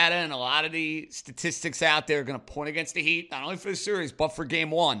the data and a lot of the statistics out there are going to point against the Heat, not only for the series, but for Game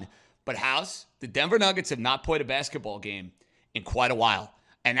 1. But House, the Denver Nuggets have not played a basketball game in quite a while.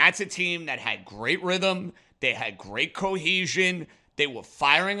 And that's a team that had great rhythm. They had great cohesion. They were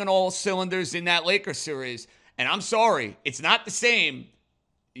firing on all cylinders in that Lakers series. And I'm sorry, it's not the same.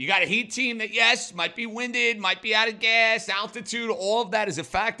 You got a Heat team that, yes, might be winded, might be out of gas, altitude, all of that is a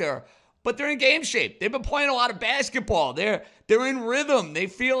factor. But they're in game shape. They've been playing a lot of basketball. They're in rhythm. They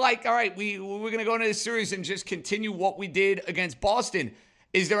feel like, all right, we're going to go into this series and just continue what we did against Boston.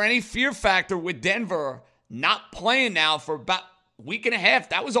 Is there any fear factor with Denver not playing now for about a week and a half?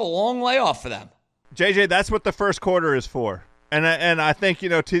 That was a long layoff for them. JJ, that's what the first quarter is for. And I think, to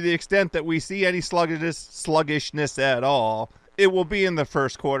the extent that we see any sluggishness at all, it will be in the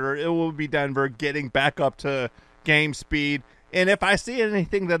first quarter. It will be Denver getting back up to game speed. And if I see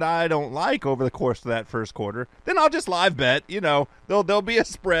anything that I don't like over the course of that first quarter, then I'll just live bet. There'll be a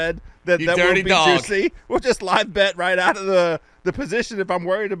spread that will be juicy. We'll just live bet right out of the position. If I'm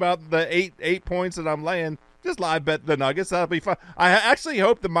worried about the eight points that I'm laying, just live bet the Nuggets. That'll be fun. I actually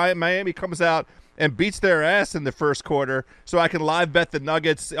hope that Miami comes out and beats their ass in the first quarter so I can live bet the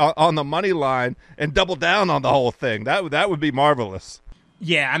Nuggets on the money line and double down on the whole thing. That would be marvelous.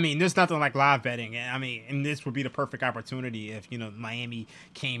 Yeah, there's nothing like live betting. And this would be the perfect opportunity if, Miami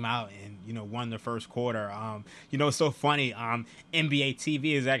came out and, won the first quarter. It's so funny. NBA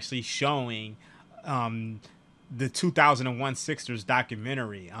TV is actually showing the 2001 Sixers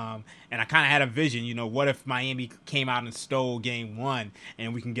documentary. And I kind of had a vision, what if Miami came out and stole Game 1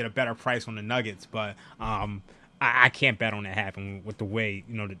 and we can get a better price on the Nuggets. But I can't bet on that happening with the way,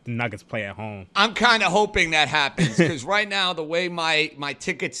 the Nuggets play at home. I'm kind of hoping that happens because right now, the way my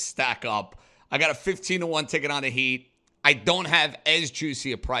tickets stack up, I got a 15-1 ticket on the Heat. I don't have as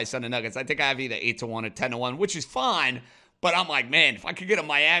juicy a price on the Nuggets. I think I have either 8-1 or 10-1, which is fine. But I'm like, man, if I could get a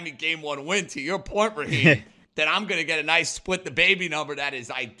Miami Game 1 win, to your point, Raheem, then I'm going to get a nice split the baby number. That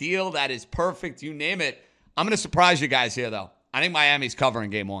is ideal. That is perfect. You name it. I'm going to surprise you guys here, though. I think Miami's covering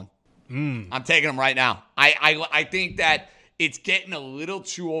game one. I'm taking them right now. I think that it's getting a little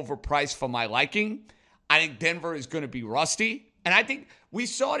too overpriced for my liking. I think Denver is going to be rusty. And I think we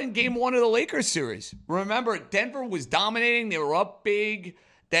saw it in game one of the Lakers series. Remember, Denver was dominating. They were up big.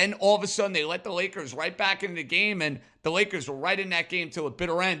 Then all of a sudden, they let the Lakers right back into the game, and the Lakers were right in that game till the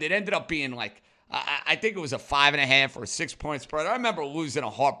bitter end. It ended up being like, I think it was a 5.5 or a 6-point spread. I remember losing a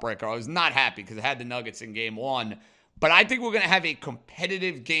heartbreaker. I was not happy because I had the Nuggets in game one. But I think we're going to have a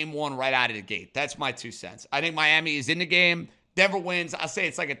competitive game one right out of the gate. That's my 2 cents. I think Miami is in the game. Denver wins. I'll say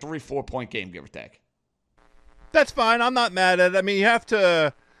it's like a 3-4 point game, give or take. That's fine. I'm not mad at it. I mean, you have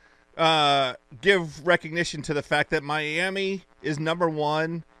to give recognition to the fact that Miami is number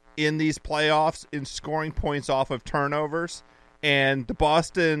one in these playoffs in scoring points off of turnovers. And the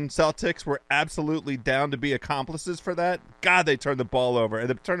Boston Celtics were absolutely down to be accomplices for that. God, they turned the ball over. And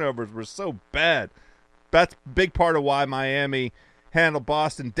the turnovers were so bad. That's a big part of why Miami handled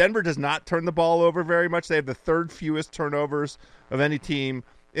Boston. Denver does not turn the ball over very much. They have the third fewest turnovers of any team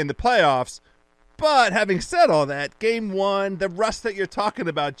in the playoffs. But having said all that, game one, the rust that you're talking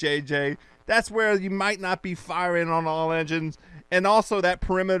about, JJ, that's where you might not be firing on all engines. And also that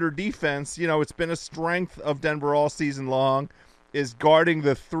perimeter defense, it's been a strength of Denver all season long, is guarding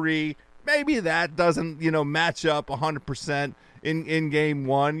the three. Maybe that doesn't, match up 100% in game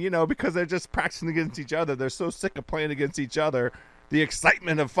one, because they're just practicing against each other. They're so sick of playing against each other. The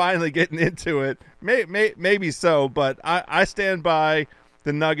excitement of finally getting into it, maybe so, but I stand by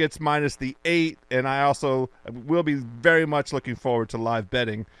the Nuggets minus the 8, and I also will be very much looking forward to live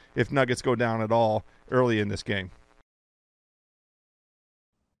betting if Nuggets go down at all early in this game.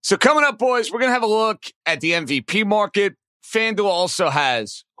 So coming up, boys, we're going to have a look at the MVP market. FanDuel also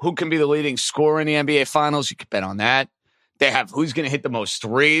has who can be the leading scorer in the NBA Finals. You can bet on that. They have who's going to hit the most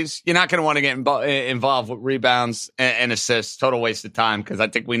threes. You're not going to want to get involved with rebounds and assists. Total waste of time because I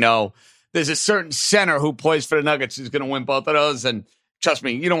think we know there's a certain center who plays for the Nuggets who's going to win both of those. And trust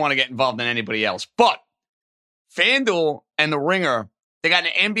me, you don't want to get involved in anybody else. But FanDuel and The Ringer, they got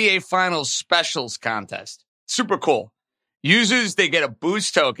an NBA Finals specials contest. Super cool. Users, they get a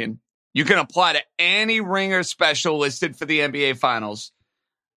boost token. You can apply to any Ringer special listed for the NBA Finals.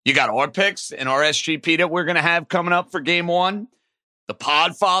 You got our picks and our SGP that we're going to have coming up for game one. The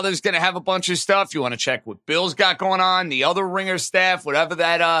Podfather's going to have a bunch of stuff. You want to check what Bill's got going on, the other Ringer staff, whatever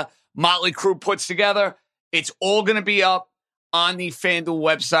that motley crew puts together. It's all going to be up on the FanDuel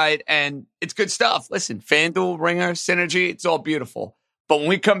website, and it's good stuff. Listen, FanDuel, Ringer, Synergy, it's all beautiful. But when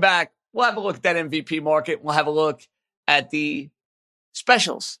we come back, we'll have a look at that MVP market. We'll have a look at the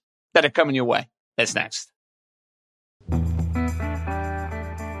specials that are coming your way. That's next.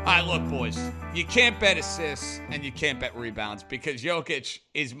 All right, look, boys, you can't bet assists and you can't bet rebounds because Jokic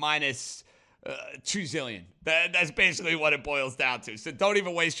is minus 2 zillion. That's basically what it boils down to. So don't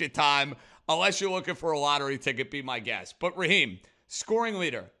even waste your time. Unless you're looking for a lottery ticket, be my guest. But Raheem, scoring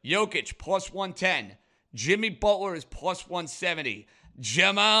leader, Jokic plus 110. Jimmy Butler is plus 170.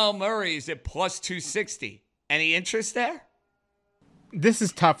 Jamal Murray is at plus 260. Any interest there? This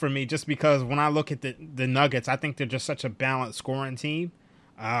is tough for me just because when I look at the Nuggets, I think they're just such a balanced scoring team.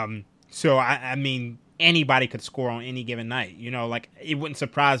 So, I mean, anybody could score on any given night. It wouldn't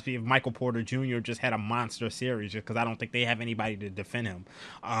surprise me if Michael Porter Jr. just had a monster series just because I don't think they have anybody to defend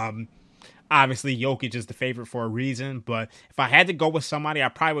him. Obviously, Jokic is the favorite for a reason, but if I had to go with somebody, I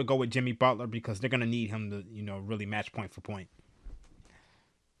probably would go with Jimmy Butler because they're going to need him to, really match point for point.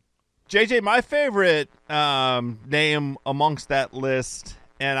 JJ, my favorite name amongst that list,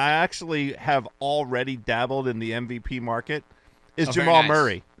 and I actually have already dabbled in the MVP market, is Jamal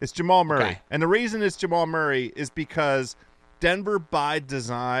Murray. It's Jamal Murray. Okay. And the reason it's Jamal Murray is because Denver, by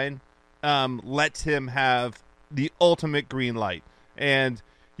design, lets him have the ultimate green light. And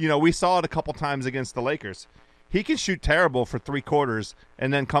we saw it a couple times against the Lakers. He can shoot terrible for 3 quarters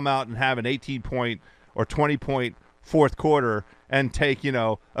and then come out and have an 18-point or 20-point fourth quarter and take,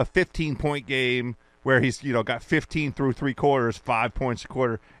 a 15-point game where he's, got 15 through 3 quarters, 5 points a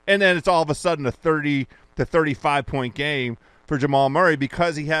quarter. And then it's all of a sudden a 30 to 35-point game for Jamal Murray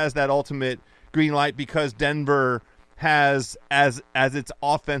because he has that ultimate green light, because Denver has as its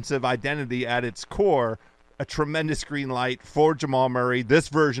offensive identity at its core a tremendous green light for Jamal Murray, this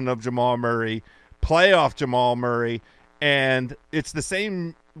version of Jamal Murray, playoff Jamal Murray, and it's the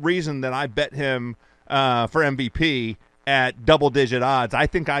same reason that I bet him for MVP at double-digit odds. I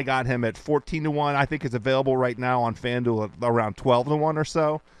think I got him at 14-1. I think it's available right now on FanDuel at around 12-1 or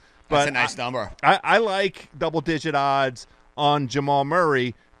so. But that's a nice number. I like double-digit odds on Jamal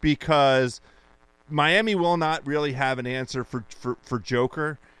Murray because Miami will not really have an answer for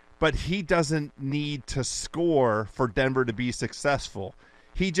Joker. but he doesn't need to score for Denver to be successful.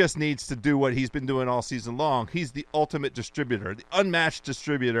 He just needs to do what he's been doing all season long. He's the ultimate distributor, the unmatched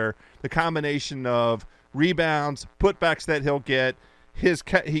distributor, the combination of rebounds, putbacks that he'll get.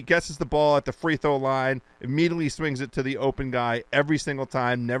 He gets the ball at the free throw line, immediately swings it to the open guy every single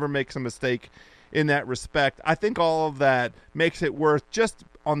time, never makes a mistake in that respect. I think all of that makes it worth, just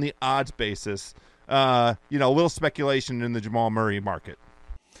on the odds basis, a little speculation in the Jamal Murray market.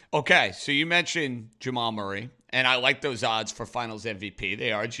 Okay, so you mentioned Jamal Murray, and I like those odds for Finals MVP.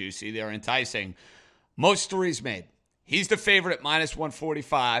 They are juicy. They're enticing. Most threes made. He's the favorite at minus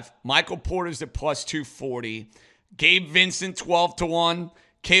 145. Michael Porter's at plus 240. Gabe Vincent, 12-1.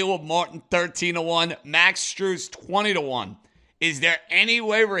 Caleb Martin, 13-1. Max Strus, 20-1. Is there any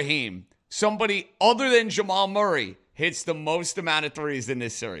way, Raheem, somebody other than Jamal Murray hits the most amount of threes in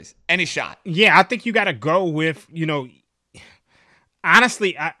this series? Any shot? Yeah, I think you got to go with,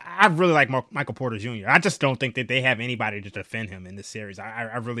 honestly, I really like Michael Porter Jr. I just don't think that they have anybody to defend him in this series.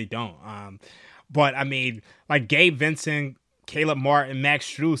 I really don't. But, I mean, like Gabe Vincent, Caleb Martin, Max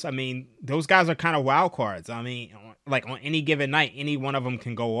Strus, I mean, those guys are kind of wild cards. I mean, like on any given night, any one of them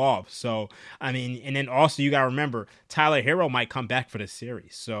can go off. So, I mean, and then also you got to remember, Tyler Hero might come back for this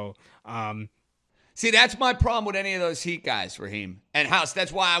series. So, see, that's my problem with any of those Heat guys, Raheem. And House,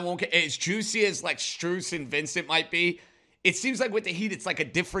 that's why I won't get as juicy as like Strus and Vincent might be. It seems like with the Heat, it's like a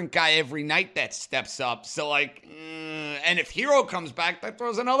different guy every night that steps up. So, like, and if Hero comes back, that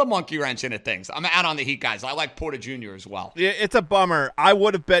throws another monkey wrench into things. I'm out on the Heat guys. I like Porter Jr. as well. Yeah, it's a bummer. I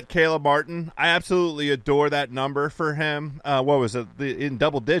would have bet Caleb Martin. I absolutely adore that number for him. What was it? In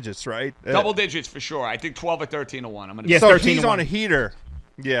double digits, right? Double digits for sure. I think 12 or 13-1. I'm Yeah, so 13-1. He's on a heater.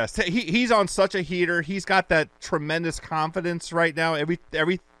 Yes, he's on such a heater. He's got that tremendous confidence right now.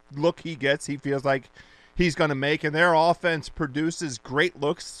 Every look he gets, he feels like he's going to make, and their offense produces great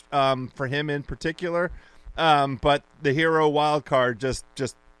looks for him in particular. But the Hero wild card just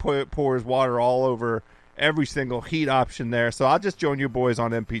pours water all over every single Heat option there. So I'll just join you boys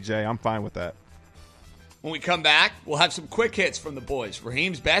on MPJ. I'm fine with that. When we come back, we'll have some quick hits from the boys.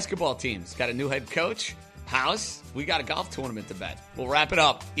 Raheem's basketball team's got a new head coach. House, we got a golf tournament to bet. We'll wrap it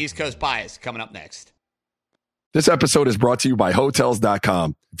up. East Coast Bias coming up next. This episode is brought to you by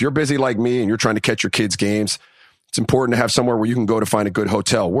Hotels.com. If you're busy like me and you're trying to catch your kids' games, it's important to have somewhere where you can go to find a good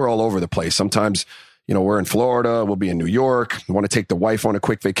hotel. We're all over the place. Sometimes, we're in Florida, we'll be in New York. You want to take the wife on a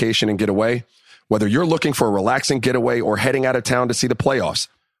quick vacation and get away? Whether you're looking for a relaxing getaway or heading out of town to see the playoffs,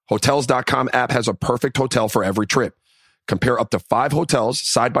 Hotels.com app has a perfect hotel for every trip. Compare up to 5 hotels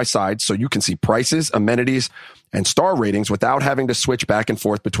side by side so you can see prices, amenities, and star ratings without having to switch back and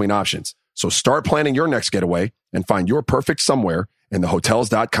forth between options. So start planning your next getaway and find your perfect somewhere in the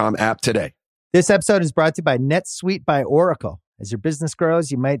Hotels.com app today. This episode is brought to you by NetSuite by Oracle. As your business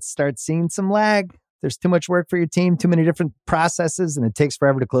grows, you might start seeing some lag. There's too much work for your team, too many different processes, and it takes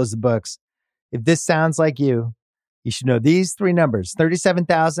forever to close the books. If this sounds like you, you should know these 3 numbers: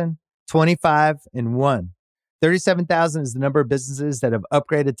 37,000, 25, and 1. 37,000 is the number of businesses that have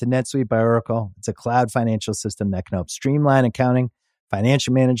upgraded to NetSuite by Oracle. It's a cloud financial system that can help streamline accounting,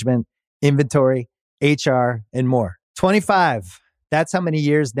 financial management, inventory, HR, and more. 25, that's how many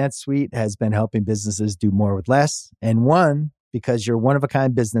years NetSuite has been helping businesses do more with less. And 1, because your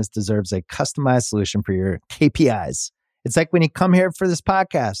one-of-a-kind business deserves a customized solution for your KPIs. It's like when you come here for this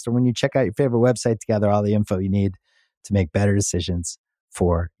podcast or when you check out your favorite website to gather all the info you need to make better decisions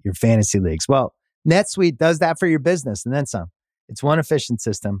for your fantasy leagues. Well, NetSuite does that for your business and then some. It's one efficient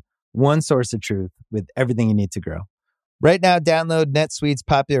system, one source of truth with everything you need to grow. Right now, download NetSuite's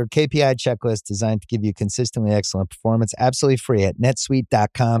popular KPI checklist designed to give you consistently excellent performance absolutely free at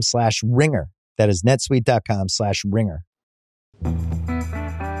netsuite.com/ringer. That is netsuite.com/ringer.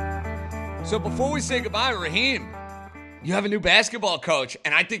 So before we say goodbye, Raheem, you have a new basketball coach,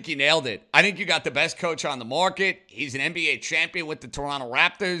 and I think you nailed it. I think you got the best coach on the market. He's an NBA champion with the Toronto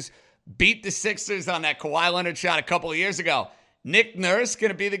Raptors. Beat the Sixers on that Kawhi Leonard shot a couple of years ago. Nick Nurse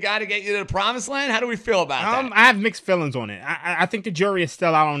going to be the guy to get you to the promised land? How do we feel about that? I have mixed feelings on it. I think the jury is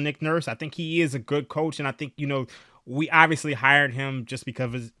still out on Nick Nurse. I think he is a good coach, and I think, we obviously hired him just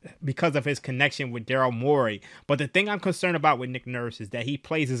because of his connection with Daryl Morey. But the thing I'm concerned about with Nick Nurse is that he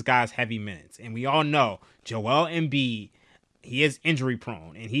plays his guys heavy minutes. And we all know Joel Embiid, he is injury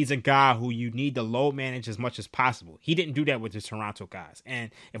prone, and he's a guy who you need to load manage as much as possible. He didn't do that with the Toronto guys. And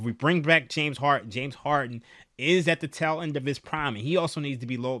if we bring back James Harden, is at the tail end of his prime, and he also needs to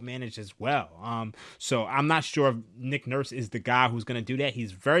be load managed as well. So I'm not sure if Nick Nurse is the guy who's going to do that.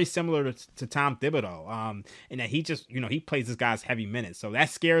 He's very similar to Tom Thibodeau, in that he just, he plays this guy's heavy minutes. So that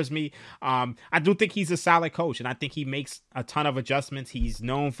scares me. I do think he's a solid coach, and I think he makes a ton of adjustments. He's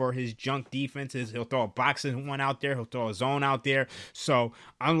known for his junk defenses. He'll throw a boxing one out there. He'll throw a zone out there. So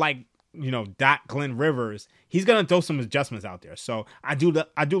unlike Glenn Rivers, he's gonna throw some adjustments out there. So I do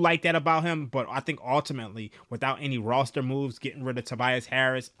like that about him. But I think ultimately, without any roster moves, getting rid of Tobias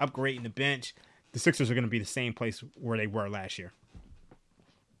Harris, upgrading the bench, the Sixers are gonna be the same place where they were last year.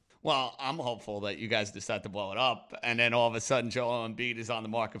 Well, I'm hopeful that you guys decide to blow it up, and then all of a sudden Joel Embiid is on the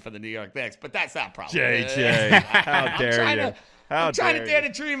market for the New York Knicks. But that's not probably. JJ, how dare you? I'm trying to dare to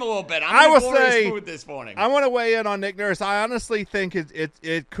dream a little bit. I I'm will in glorious say, mood this morning. I want to weigh in on Nick Nurse. I honestly think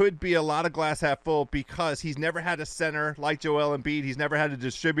it could be a lot of glass half full because he's never had a center like Joel Embiid. He's never had a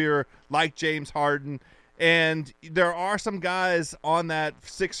distributor like James Harden. And there are some guys on that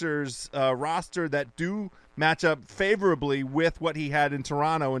Sixers roster that do match up favorably with what he had in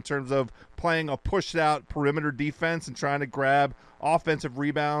Toronto in terms of playing a pushed-out perimeter defense and trying to grab offensive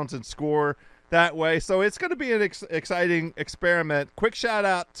rebounds and score that way. So it's going to be an exciting experiment. Quick shout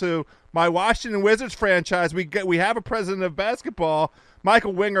out to my Washington Wizards franchise. We have a president of basketball,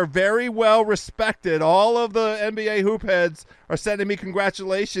 Michael Winger, very well respected. All of the NBA hoop heads are sending me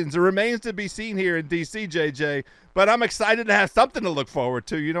congratulations. It remains to be seen here in DC, JJ, but I'm excited to have something to look forward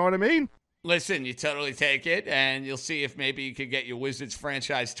to. You know what I mean? Listen, you totally take it, and you'll see if maybe you could get your Wizards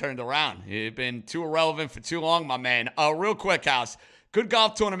franchise turned around. You've been too irrelevant for too long, my man. Real quick, House. Good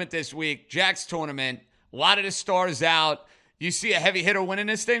golf tournament this week. Jack's tournament. A lot of the stars out. You see a heavy hitter winning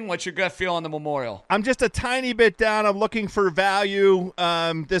this thing? What's your gut feel on the Memorial? I'm just a tiny bit down. I'm looking for value.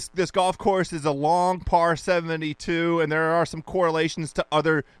 This golf course is a long par 72, and there are some correlations to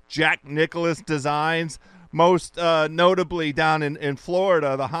other Jack Nicklaus designs, most notably down in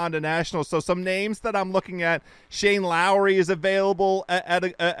Florida, the Honda National. So some names that I'm looking at. Shane Lowry is available at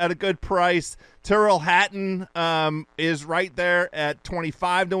a good price. Tyrrell Hatton is right there at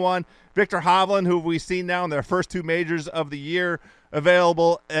 25-1. Victor Hovland, who we've seen now in their first two majors of the year,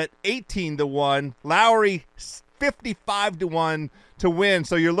 available at 18-1. Lowry 55-1 to win.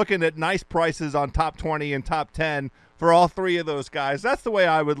 So you're looking at nice prices on top 20 and top 10 for all three of those guys. That's the way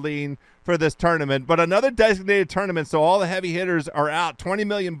I would lean for this tournament. But another designated tournament, so all the heavy hitters are out. $20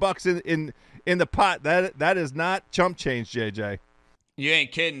 million in the pot. That is not chump change, JJ. You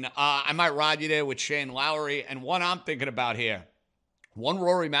ain't kidding. I might ride you there with Shane Lowry. And one I'm thinking about here, one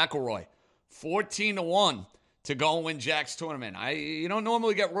Rory McIlroy, 14-1 to go and win Jack's tournament. You don't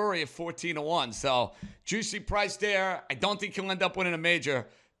normally get Rory at 14-1, so juicy price there. I don't think he'll end up winning a major.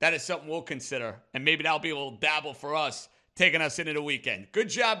 That is something we'll consider, and maybe that'll be a little dabble for us, taking us into the weekend. Good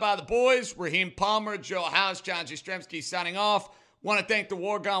job by the boys. Raheem Palmer, Joe House, John Jastrzemski signing off. Want to thank the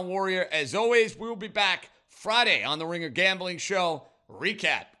War Gone Warrior. As always, we will be back Friday on the Ringer Gambling Show.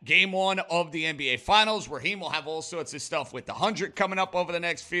 Recap game one of the NBA Finals. Raheem will have all sorts of stuff with the 100 coming up over the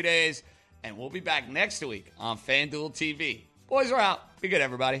next few days. And we'll be back next week on FanDuel TV. Boys are out. Be good,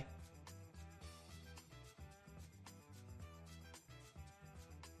 everybody.